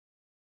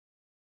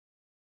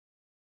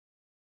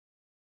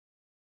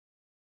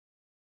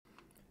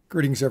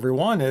Greetings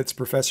everyone, it's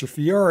Professor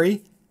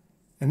Fiore.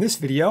 In this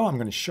video, I'm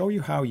going to show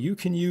you how you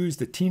can use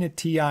the Tina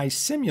TI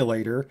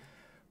simulator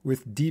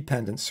with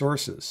dependent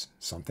sources,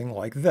 something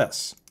like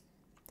this.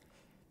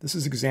 This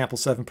is example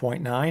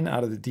 7.9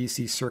 out of the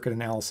DC Circuit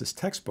Analysis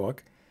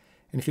textbook.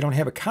 And if you don't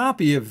have a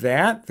copy of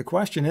that, the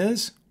question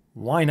is,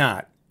 why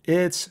not?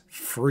 It's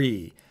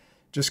free.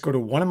 Just go to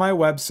one of my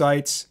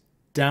websites,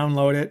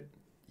 download it,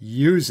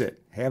 use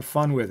it, have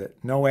fun with it.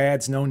 No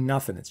ads, no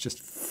nothing. It's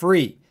just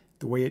free,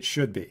 the way it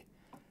should be.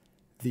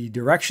 The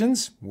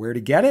directions, where to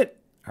get it,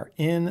 are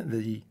in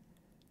the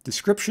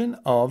description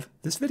of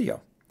this video.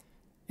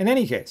 In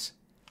any case,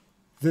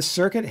 this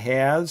circuit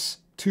has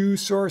two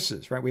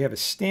sources, right? We have a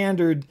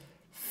standard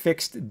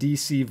fixed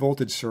DC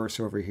voltage source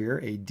over here,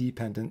 an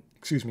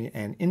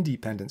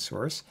independent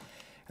source.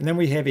 And then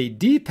we have a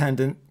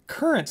dependent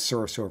current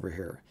source over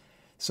here.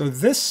 So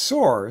this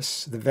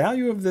source, the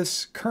value of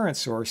this current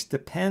source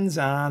depends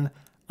on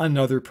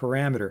another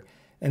parameter.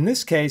 In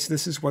this case,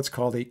 this is what's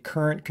called a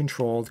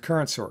current-controlled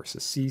current source, a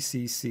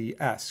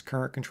CCCS,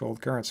 current-controlled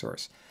current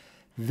source.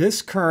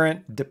 This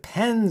current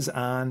depends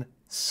on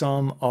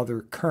some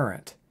other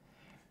current.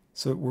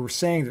 So we're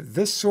saying that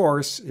this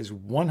source is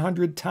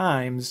 100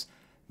 times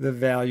the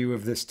value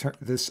of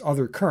this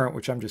other current,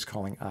 which I'm just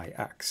calling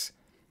IX.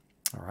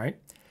 All right.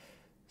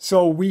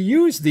 So we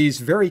use these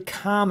very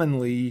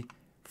commonly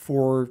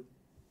for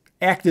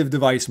active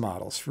device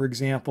models. For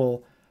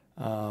example,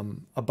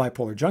 a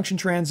bipolar junction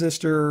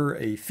transistor,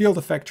 a field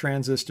effect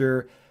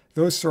transistor,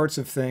 those sorts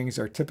of things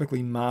are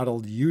typically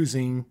modeled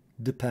using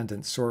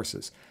dependent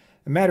sources.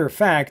 As a matter of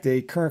fact,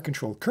 a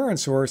current-controlled current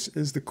source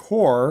is the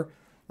core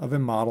of a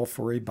model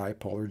for a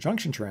bipolar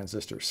junction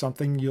transistor,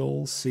 something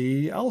you'll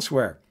see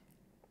elsewhere.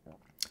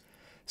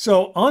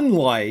 So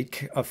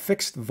unlike a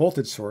fixed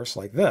voltage source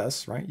like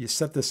this, right, you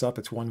set this up,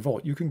 it's 1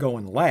 volt. You can go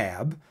in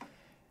lab,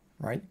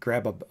 right,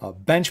 grab a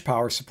bench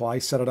power supply,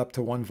 set it up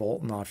to 1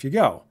 volt, and off you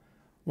go.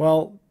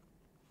 Well,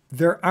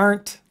 there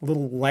aren't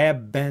little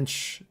lab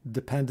bench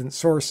dependent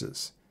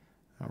sources,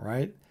 all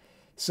right?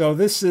 So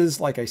this is,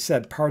 like I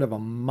said, part of a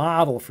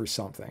model for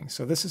something.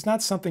 So this is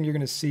not something you're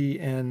going to see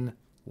in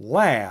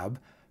lab,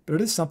 but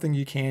it is something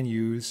you can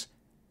use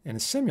in a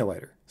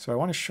simulator. So I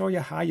want to show you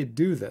how you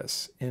do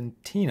this in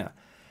Tina.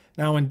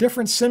 Now, in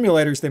different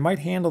simulators, they might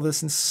handle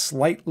this in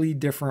slightly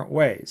different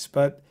ways,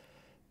 but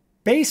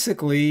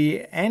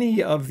basically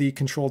any of the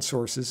controlled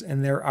sources,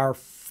 and there are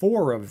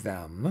 4 of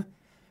them,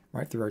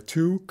 right? There are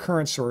 2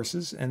 current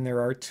sources and there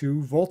are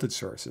 2 voltage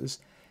sources,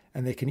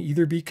 and they can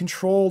either be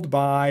controlled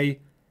by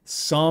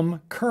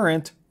some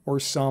current or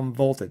some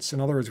voltage. So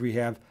in other words, we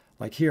have,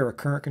 like here, a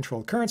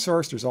current-controlled current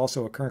source. There's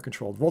also a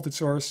current-controlled voltage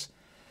source.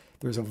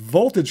 There's a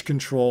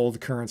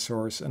voltage-controlled current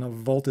source and a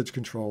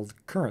voltage-controlled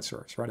current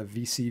source, right? A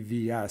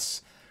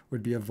VCVS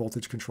would be a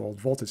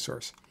voltage-controlled voltage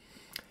source.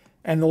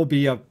 And there'll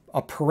be a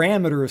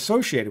parameter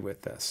associated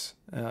with this.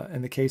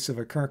 In the case of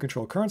a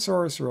current-controlled current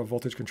source or a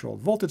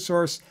voltage-controlled voltage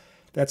source,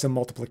 that's a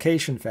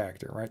multiplication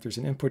factor, right? There's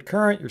an input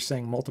current. You're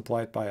saying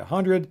multiply it by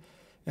 100,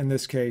 in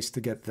this case, to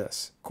get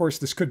this. Of course,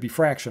 this could be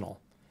fractional,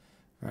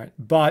 right?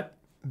 But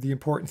the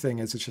important thing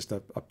is it's just a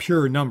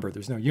pure number.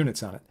 There's no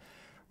units on it.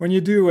 When you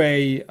do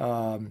a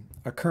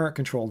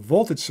current-controlled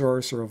voltage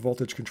source or a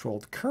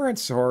voltage-controlled current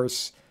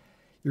source,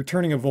 you're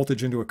turning a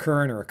voltage into a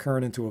current or a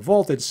current into a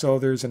voltage, so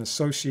there's an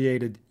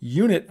associated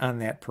unit on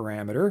that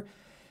parameter,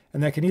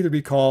 and that can either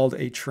be called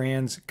a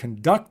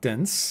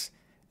transconductance,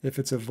 if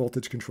it's a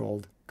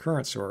voltage-controlled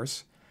current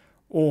source,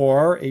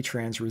 or a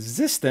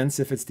transresistance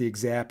if it's the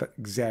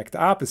exact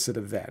opposite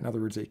of that. In other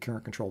words, a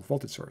current-controlled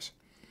voltage source.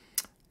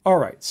 All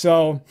right,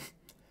 so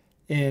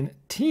in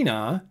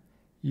Tina,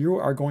 you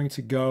are going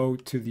to go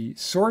to the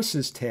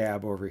Sources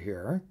tab over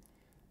here,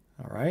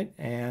 all right,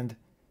 and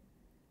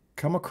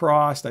come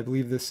across, I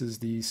believe this is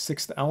the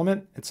 6th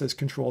element. It says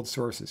Controlled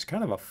Sources.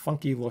 Kind of a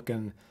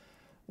funky-looking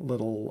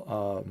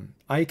little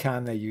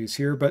icon they use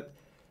here, but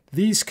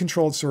these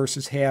controlled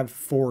sources have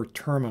 4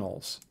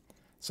 terminals.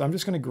 So I'm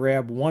just going to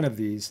grab one of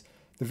these.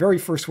 The very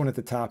first one at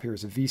the top here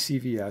is a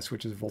VCVS,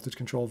 which is a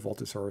voltage-controlled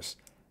voltage source,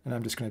 and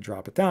I'm just going to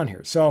drop it down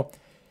here. So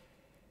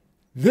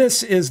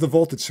this is the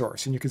voltage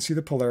source, and you can see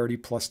the polarity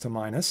plus to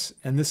minus,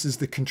 and this is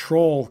the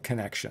control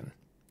connection,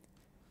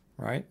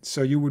 right?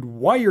 So you would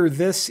wire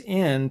this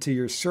into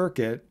your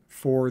circuit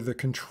for the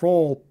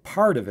control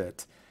part of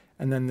it,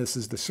 and then this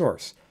is the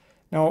source.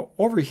 Now,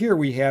 over here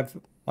we have,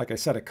 like I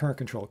said, a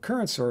current-controlled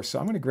current source, so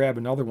I'm going to grab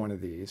another one of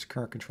these,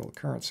 current-controlled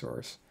current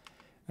source,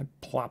 and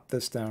plop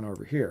this down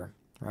over here,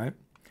 right?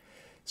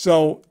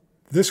 So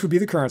this would be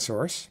the current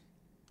source,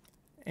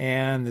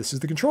 and this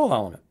is the control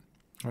element.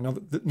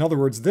 In other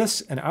words, this,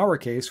 in our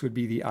case, would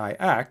be the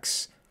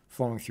IX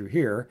flowing through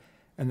here,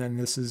 and then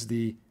this is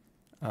the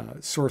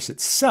source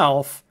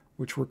itself,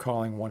 which we're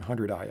calling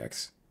 100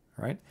 IX,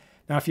 right?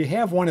 Now, if you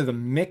have one of the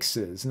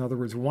mixes, in other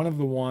words, one of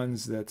the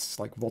ones that's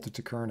like voltage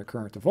to current or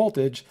current to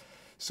voltage,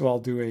 so I'll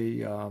do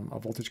a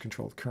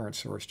voltage-controlled current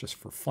source just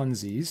for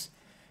funsies,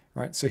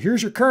 right? So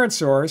here's your current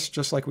source,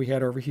 just like we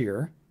had over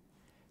here,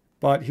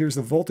 but here's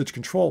the voltage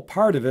control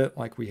part of it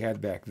like we had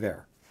back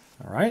there,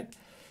 all right?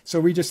 So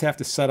we just have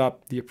to set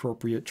up the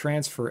appropriate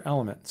transfer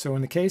element. So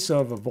in the case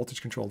of a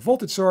voltage-controlled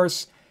voltage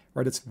source,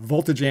 right, it's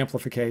voltage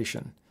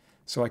amplification.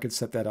 So I could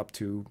set that up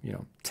to,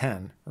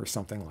 10 or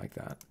something like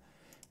that.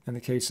 In the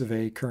case of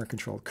a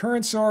current-controlled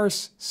current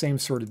source, same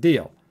sort of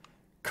deal.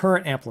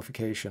 Current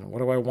amplification, what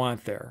do I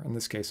want there? In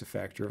this case, a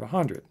factor of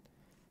 100.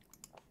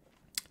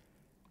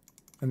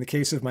 In the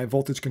case of my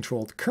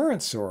voltage-controlled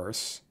current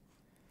source,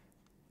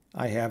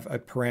 I have a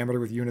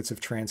parameter with units of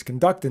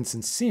transconductance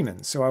in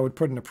Siemens. So I would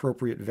put an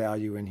appropriate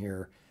value in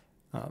here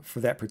for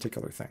that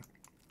particular thing.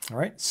 All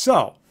right,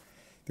 so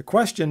the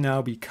question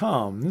now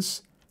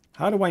becomes,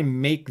 how do I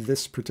make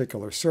this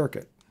particular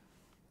circuit?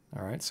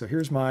 All right, so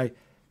here's my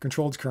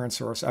controlled current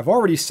source. I've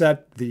already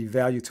set the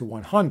value to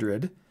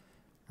 100.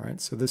 All right,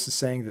 so this is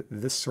saying that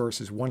this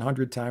source is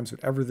 100 times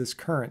whatever this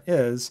current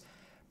is.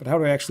 But how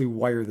do I actually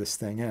wire this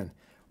thing in?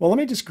 Well, let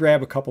me just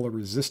grab a couple of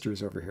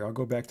resistors over here. I'll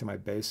go back to my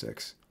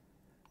basics.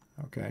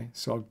 Okay,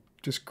 so I'll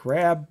just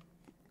grab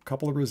a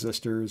couple of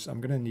resistors.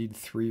 I'm going to need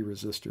 3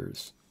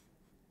 resistors.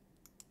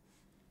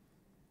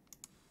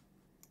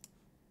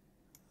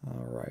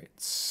 All right,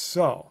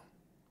 so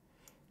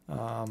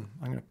I'm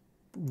going to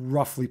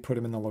roughly put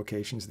them in the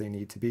locations they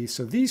need to be.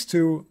 So these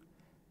two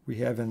we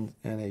have in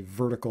a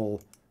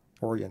vertical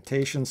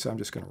orientation, so I'm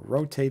just going to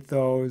rotate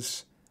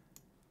those.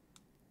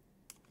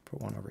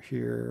 Put one over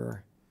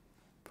here,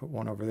 put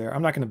one over there.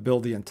 I'm not going to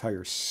build the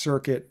entire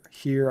circuit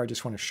here. I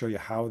just want to show you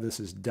how this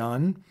is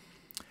done.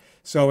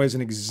 So as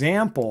an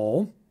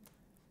example,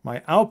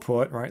 my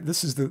output, right,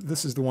 this is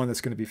the one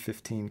that's going to be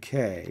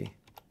 15K.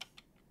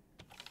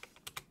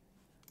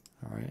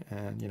 All right,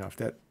 and if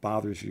that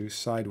bothers you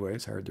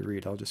sideways, hard to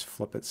read, I'll just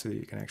flip it so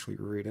you can actually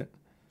read it.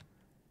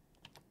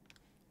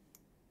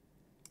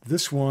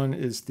 This one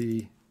is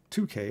the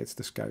 2K. It's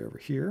this guy over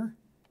here.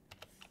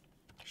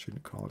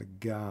 Shouldn't call it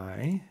a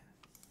guy.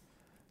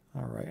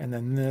 All right, and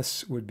then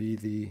this would be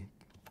the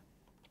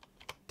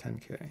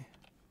 10K.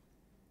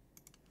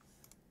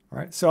 All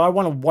right, so I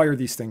want to wire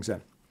these things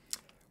in.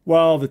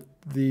 Well,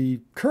 the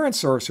current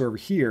source over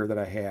here that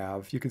I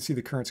have, you can see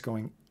the current's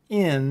going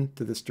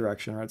into this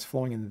direction, right? It's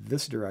flowing in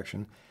this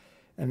direction,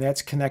 and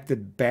that's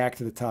connected back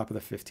to the top of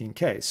the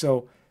 15K.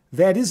 So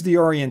that is the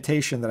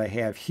orientation that I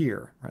have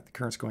here, right? The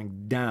current's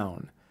going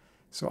down.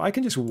 So I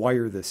can just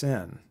wire this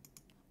in,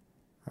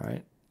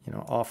 right?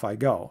 Off I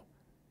go.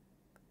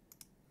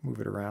 Move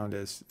it around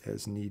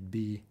as need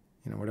be,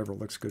 whatever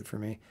looks good for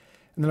me.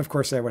 And then, of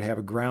course, I would have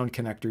a ground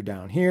connector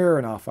down here,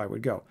 and off I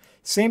would go.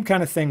 Same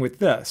kind of thing with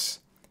this.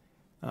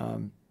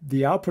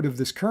 The output of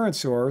this current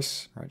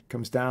source, right,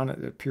 comes down.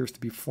 It appears to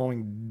be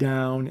flowing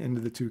down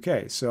into the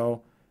 2K.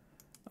 So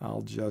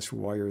I'll just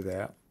wire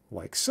that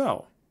like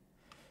so.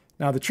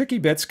 Now, the tricky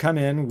bits come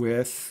in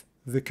with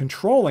the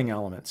controlling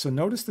element. So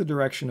notice the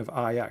direction of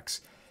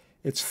IX.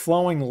 It's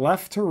flowing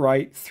left to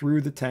right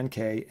through the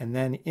 10K and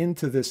then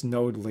into this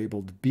node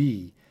labeled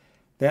B.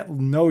 That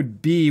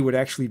node B would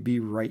actually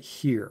be right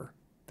here,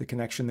 the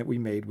connection that we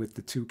made with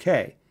the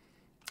 2K,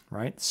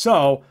 right?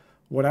 So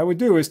what I would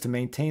do is to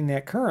maintain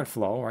that current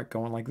flow, right,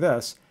 going like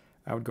this,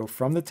 I would go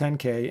from the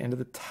 10K into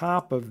the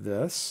top of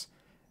this,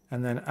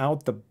 and then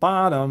out the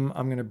bottom,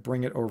 I'm going to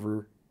bring it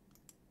over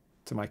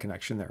to my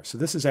connection there. So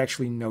this is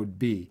actually node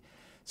B.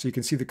 So you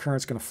can see the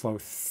current's going to flow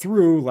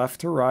through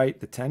left to right,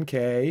 the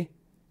 10K,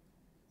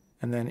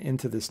 and then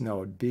into this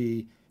node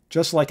B,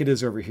 just like it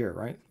is over here,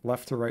 right?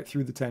 Left to right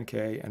through the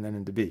 10K and then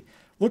into B.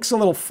 Looks a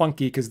little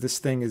funky because this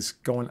thing is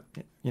going,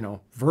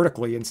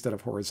 vertically instead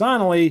of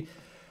horizontally,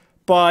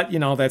 but,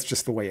 that's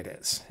just the way it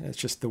is. It's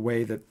just the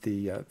way that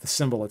the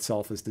symbol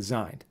itself is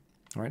designed.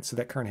 All right, so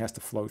that current has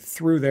to flow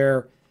through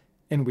there,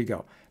 and we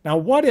go. Now,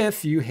 what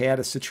if you had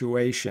a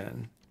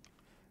situation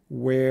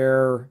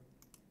where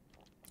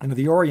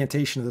the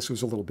orientation of this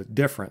was a little bit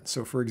different?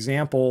 So, for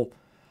example,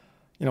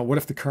 what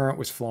if the current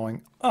was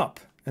flowing up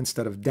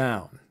instead of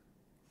down?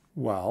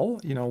 Well,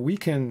 we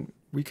can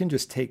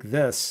just take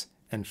this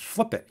and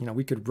flip it.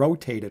 We could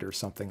rotate it or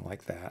something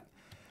like that.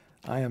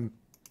 I am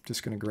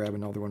just going to grab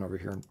another one over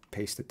here and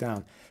paste it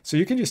down. So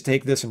you can just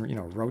take this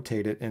and,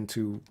 rotate it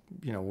into,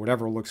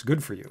 whatever looks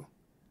good for you.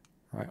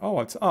 Right? Oh,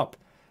 it's up.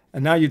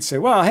 And now you'd say,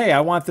 well, hey, I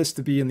want this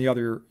to be in the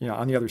other,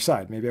 on the other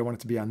side. Maybe I want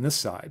it to be on this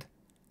side.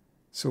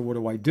 So what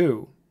do I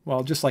do?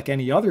 Well, just like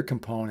any other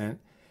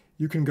component,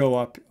 you can go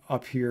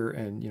up here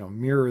and,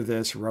 mirror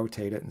this,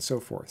 rotate it, and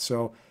so forth.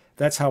 So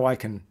that's how I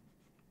can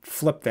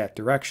flip that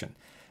direction.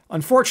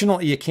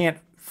 Unfortunately, you can't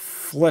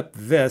flip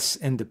this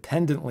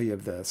independently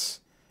of this.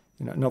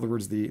 In other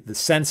words, the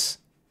sense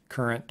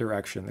current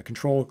direction, the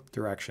control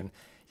direction,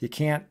 you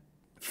can't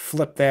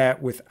flip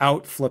that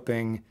without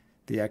flipping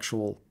the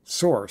actual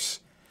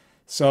source.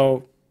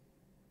 So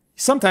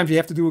sometimes you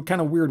have to do a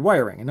kind of weird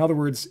wiring. In other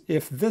words,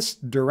 if this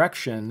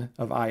direction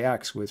of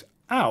IX was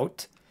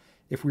out,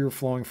 if we were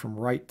flowing from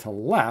right to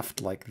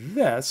left like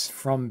this,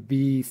 from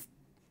B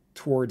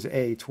towards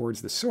A,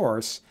 towards the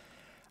source,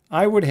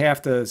 I would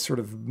have to sort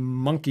of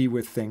monkey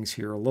with things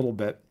here a little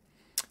bit.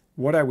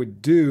 What I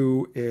would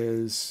do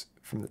is,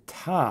 from the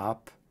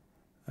top,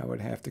 I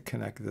would have to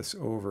connect this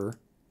over,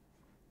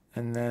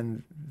 and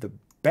then the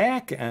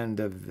back end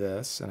of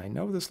this, and I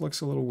know this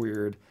looks a little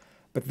weird,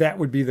 but that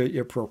would be the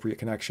appropriate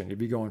connection. You'd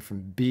be going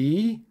from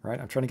B, right?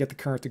 I'm trying to get the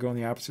current to go in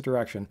the opposite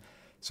direction.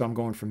 So I'm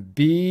going from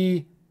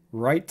B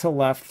right to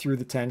left through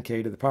the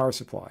 10K to the power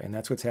supply. And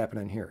that's what's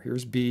happening here.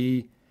 Here's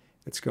B.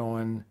 It's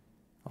going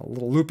a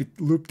little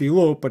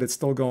loop-de-loop, but it's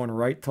still going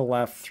right to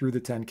left through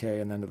the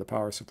 10K and then to the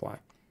power supply.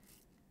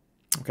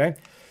 Okay?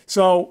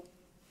 So,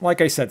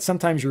 like I said,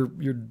 sometimes your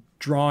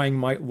drawing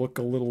might look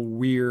a little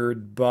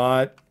weird,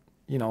 but,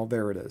 you know,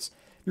 there it is.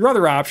 Your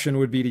other option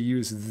would be to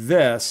use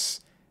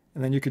this,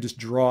 and then you could just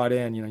draw it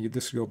in. You know,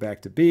 this would go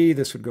back to B,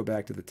 this would go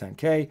back to the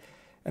 10K,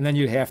 and then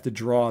you'd have to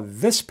draw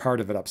this part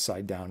of it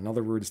upside down. In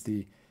other words,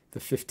 the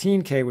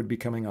 15K would be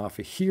coming off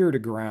of here to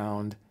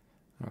ground,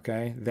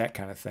 okay, that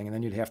kind of thing. And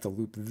then you'd have to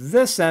loop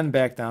this end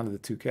back down to the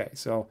 2K.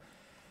 So,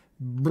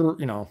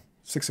 you know,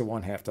 6 of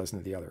one, half dozen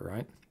of the other,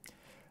 right?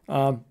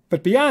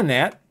 But beyond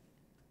that,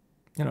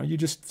 you know, you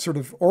just sort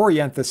of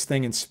orient this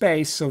thing in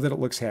space so that it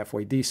looks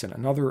halfway decent.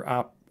 Another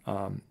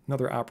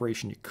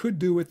operation you could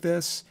do with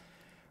this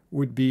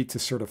would be to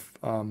sort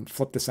of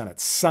flip this on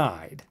its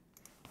side.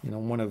 You know,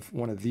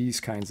 one of these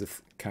kinds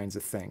of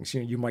things.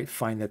 You know, you might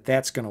find that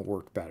that's going to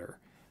work better.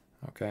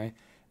 Okay,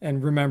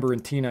 and remember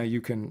in Tina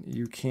you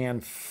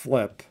can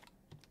flip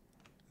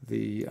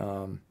the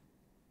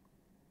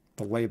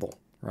label,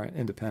 right,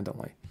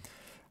 independently.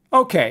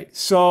 Okay,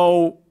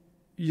 so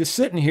you're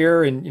sitting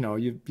here and you know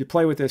you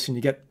play with this and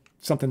you get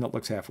something that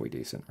looks halfway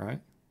decent,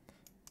 right?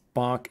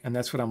 Bonk, and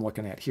that's what I'm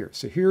looking at here.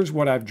 So here's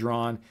what I've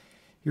drawn.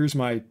 Here's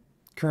my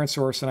current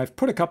source, and I've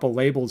put a couple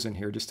labels in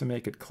here just to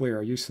make it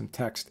clear. I use some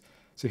text.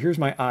 So here's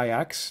my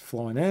IX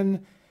flowing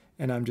in,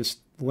 and I'm just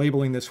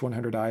labeling this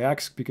 100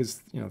 IX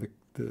because, you know,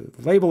 the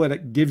label that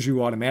it gives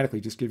you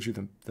automatically just gives you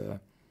the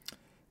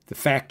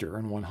factor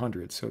in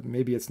 100. So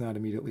maybe it's not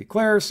immediately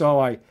clear, so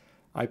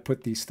I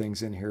put these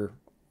things in here,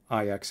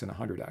 IX and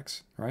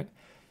 100X, right?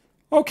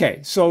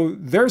 Okay, so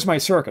there's my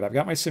circuit. I've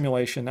got my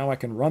simulation. Now I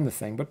can run the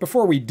thing. But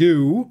before we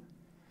do,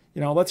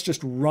 you know, let's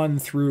just run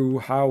through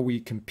how we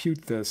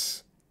compute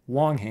this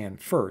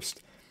longhand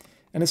first.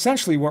 And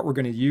essentially what we're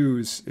going to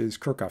use is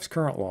Kirchhoff's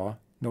current law,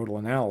 nodal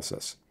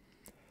analysis.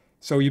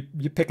 So you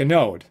pick a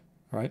node,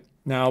 right?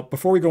 Now,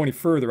 before we go any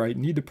further, I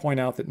need to point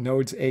out that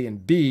nodes A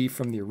and B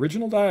from the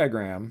original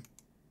diagram,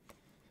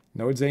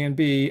 nodes A and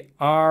B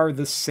are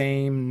the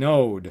same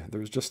node.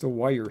 There's just a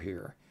wire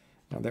here.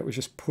 Now, that was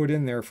just put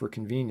in there for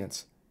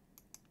convenience.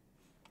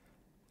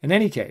 In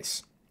any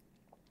case,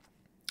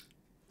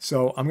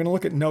 so I'm going to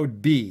look at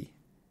node B.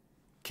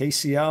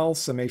 KCL,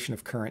 summation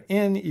of current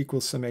in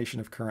equals summation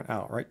of current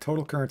out, right?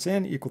 Total currents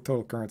in equal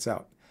total currents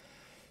out.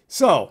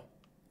 So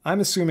I'm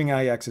assuming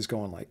IX is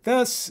going like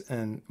this,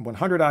 and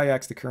 100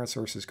 IX, the current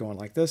source, is going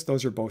like this.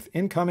 Those are both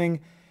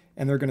incoming,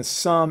 and they're going to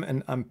sum,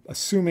 and I'm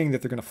assuming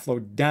that they're going to flow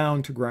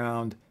down to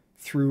ground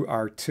through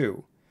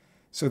R2.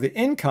 So the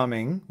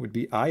incoming would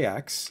be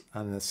IX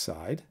on this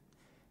side,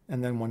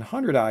 and then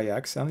 100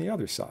 IX on the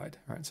other side.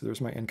 All right, so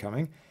there's my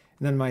incoming.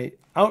 And then my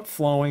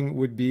outflowing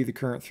would be the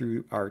current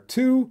through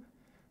R2,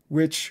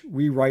 which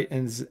we write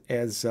as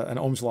an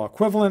Ohm's law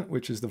equivalent,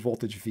 which is the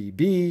voltage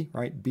VB,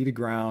 right? B to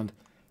ground,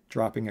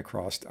 dropping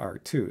across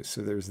R2.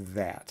 So there's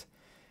that.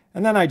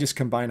 And then I just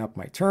combine up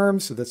my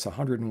terms. So that's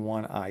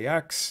 101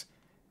 IX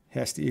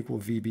has to equal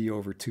VB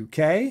over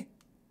 2K.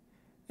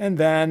 And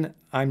then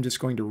I'm just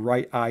going to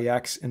write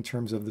IX in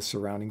terms of the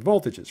surrounding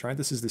voltages, right?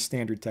 This is the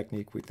standard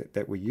technique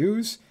that we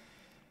use.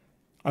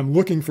 I'm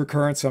looking for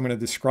current, so I'm going to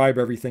describe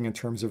everything in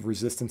terms of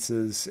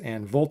resistances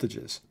and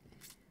voltages.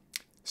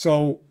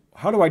 So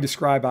how do I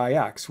describe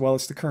IX? Well,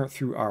 it's the current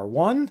through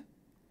R1.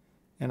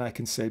 And I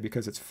can say,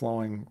 because it's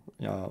flowing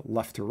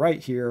left to right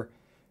here,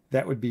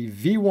 that would be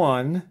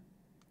V1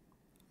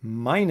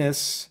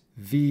 minus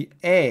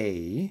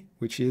VA,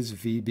 which is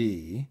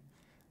VB.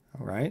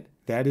 All right,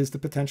 that is the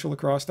potential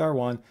across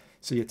R1.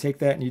 So you take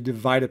that and you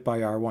divide it by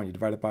R1. You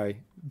divide it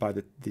by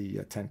the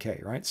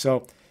 10K, right?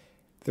 So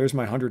there's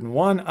my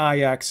 101.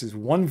 IX is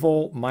 1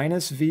 volt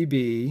minus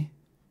VB.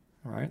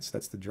 All right, so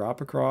that's the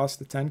drop across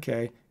the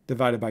 10K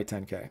divided by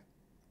 10K.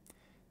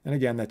 And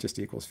again, that just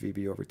equals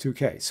VB over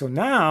 2K. So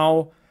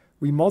now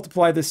we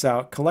multiply this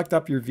out, collect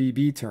up your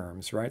VB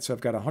terms, right? So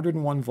I've got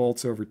 101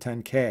 volts over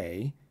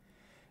 10K.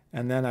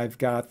 And then I've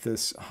got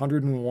this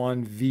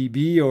 101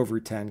 VB over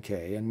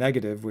 10K, a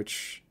negative,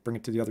 which bring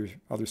it to the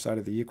other side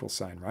of the equal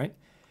sign, right?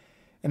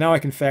 And now I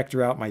can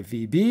factor out my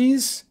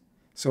VBs.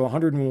 So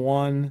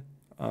 101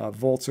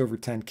 volts over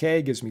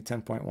 10K gives me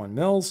 10.1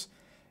 mils.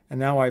 And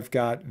now I've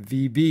got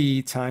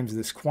VB times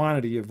this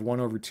quantity of 1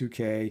 over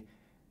 2K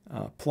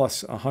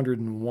plus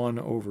 101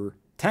 over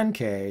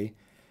 10K.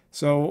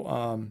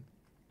 So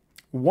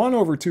 1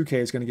 over 2K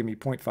is going to give me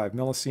 0.5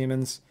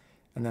 millisiemens.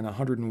 And then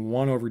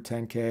 101 over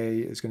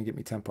 10K is going to get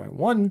me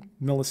 10.1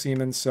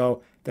 millisiemens.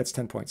 So that's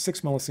 10.6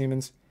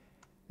 millisiemens.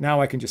 Now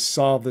I can just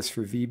solve this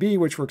for VB,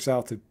 which works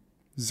out to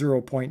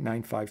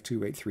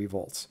 0.95283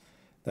 volts.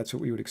 That's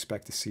what we would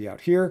expect to see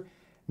out here.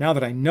 Now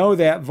that I know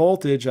that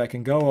voltage, I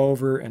can go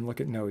over and look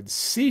at node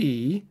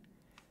C,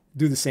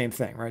 do the same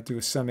thing, right? Do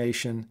a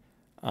summation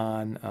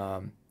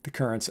on the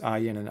currents I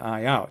in and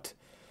I out.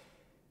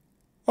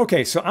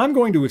 Okay, so I'm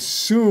going to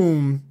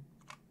assume,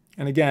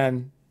 and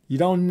again, you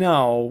don't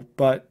know,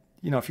 but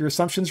if your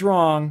assumption's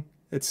wrong,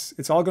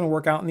 it's all going to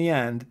work out in the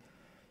end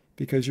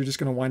because you're just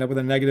going to wind up with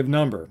a negative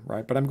number,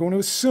 right? But I'm going to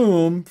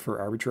assume, for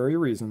arbitrary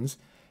reasons,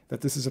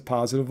 that this is a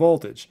positive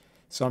voltage.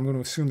 So I'm going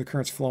to assume the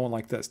current's flowing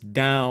like this,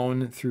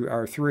 down through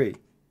R3.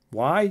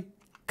 Why?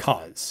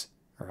 'Cause,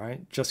 all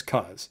right? Just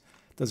 'cause.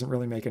 Doesn't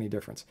really make any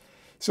difference.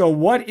 So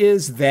what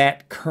is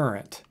that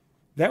current?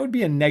 That would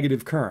be a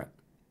negative current.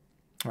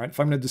 All right, if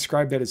I'm going to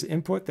describe that as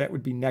input, that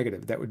would be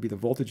negative. That would be the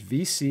voltage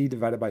VC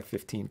divided by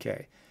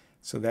 15K.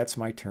 So that's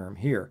my term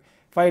here.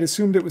 If I had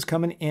assumed it was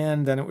coming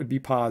in, then it would be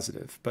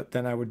positive. But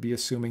then I would be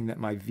assuming that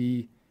my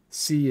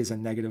VC is a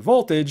negative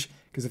voltage,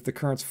 because if the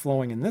current's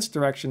flowing in this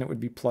direction, it would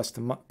be plus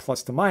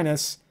to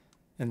minus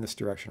in this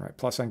direction, right?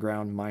 Plus on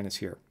ground, minus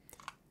here.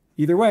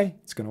 Either way,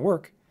 it's going to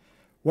work.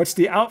 What's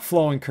the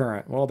outflowing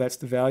current? Well, that's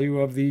the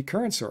value of the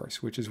current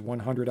source, which is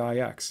 100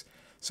 IX.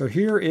 So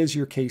here is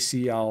your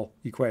KCL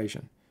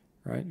equation,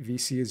 right?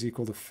 VC is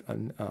equal to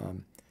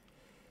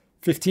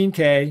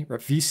 15K, right?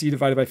 VC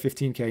divided by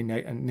 15K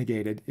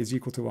negated is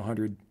equal to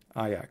 100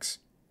 IX.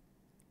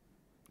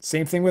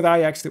 Same thing with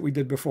IX that we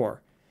did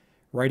before.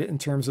 Write it in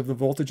terms of the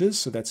voltages.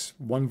 So that's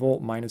 1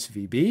 volt minus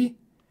VB.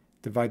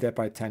 Divide that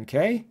by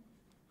 10K.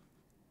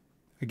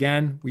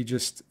 Again, we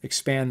just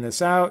expand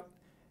this out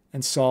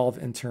and solve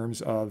in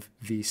terms of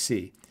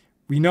VC.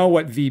 We know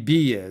what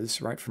VB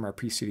is, right, from our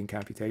preceding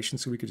computation,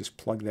 so we could just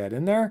plug that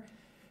in there,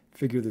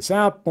 figure this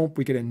out, boom,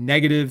 we get a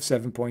negative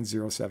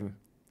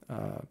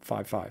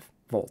 7.0755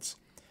 volts.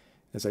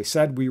 As I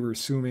said, we were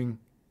assuming,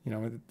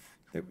 the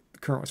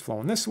current was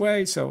flowing this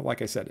way, so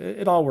like I said,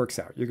 it all works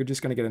out. You're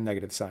just going to get a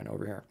negative sign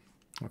over here,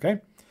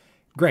 okay?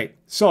 Great.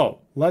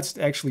 So let's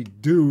actually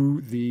do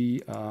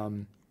the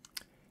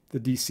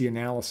DC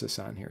analysis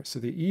on here. So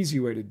the easy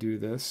way to do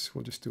this,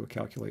 we'll just do a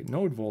calculate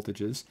node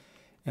voltages,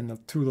 and the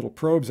two little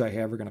probes I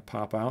have are going to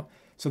pop out.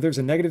 So there's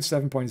a negative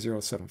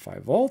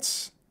 7.075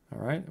 volts. All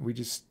right, we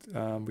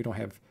don't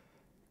have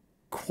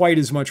quite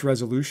as much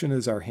resolution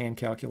as our hand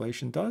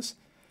calculation does,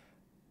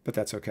 but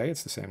that's okay.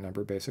 It's the same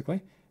number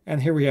basically.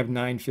 And here we have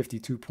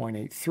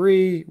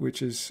 952.83,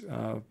 which is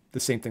the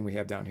same thing we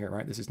have down here,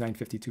 right? This is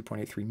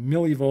 952.83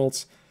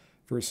 millivolts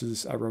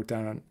versus I wrote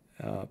down on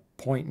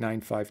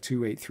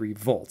 0.95283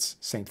 volts.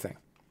 Same thing.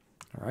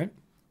 All right.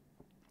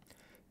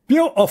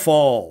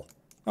 Beautiful.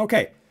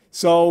 Okay.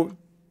 So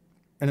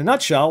in a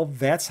nutshell,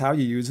 that's how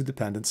you use a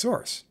dependent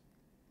source,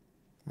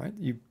 right?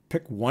 You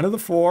pick one of the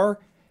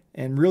four,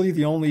 and really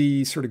the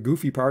only sort of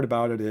goofy part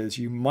about it is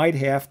you might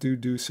have to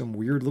do some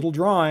weird little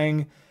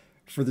drawing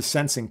for the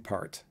sensing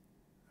part.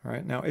 All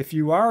right. Now, if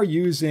you are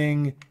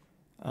using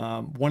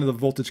one of the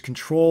voltage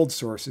controlled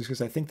sources,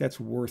 because I think that's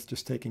worth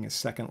just taking a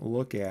second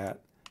look at,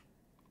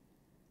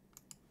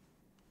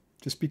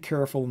 just be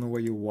careful in the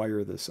way you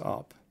wire this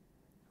up,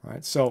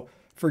 right? So,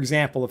 for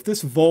example, if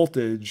this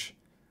voltage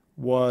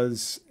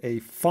was a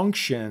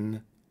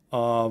function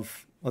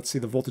of, let's see,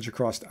 the voltage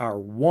across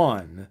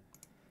R1,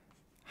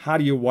 how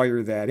do you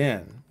wire that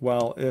in?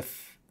 Well,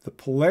 if the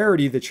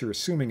polarity that you're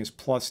assuming is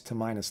plus to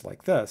minus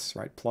like this,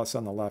 right? Plus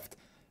on the left,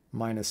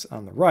 minus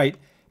on the right,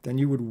 then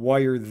you would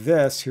wire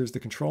this, here's the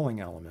controlling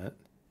element,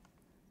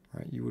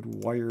 right? You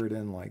would wire it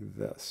in like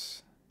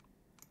this.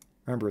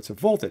 Remember, it's a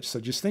voltage, so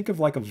just think of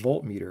like a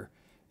voltmeter.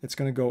 It's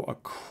going to go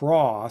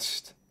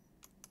across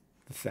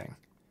the thing,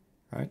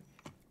 right?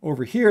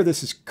 Over here,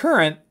 this is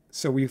current,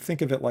 so we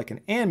think of it like an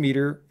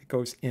ammeter. It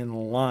goes in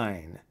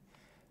line.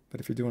 But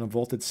if you're doing a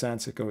voltage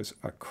sense, it goes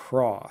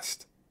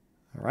across,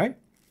 all right?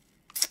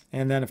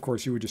 And then, of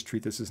course, you would just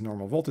treat this as a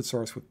normal voltage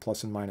source with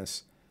plus and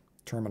minus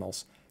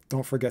terminals.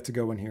 Don't forget to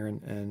go in here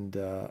and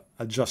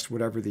adjust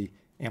whatever the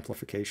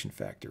amplification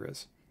factor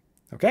is,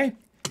 okay?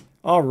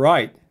 All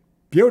right.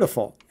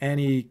 Beautiful.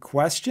 Any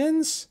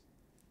questions?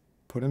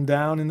 Put them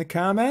down in the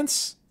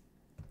comments.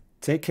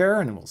 Take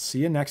care, and we'll see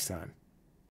you next time.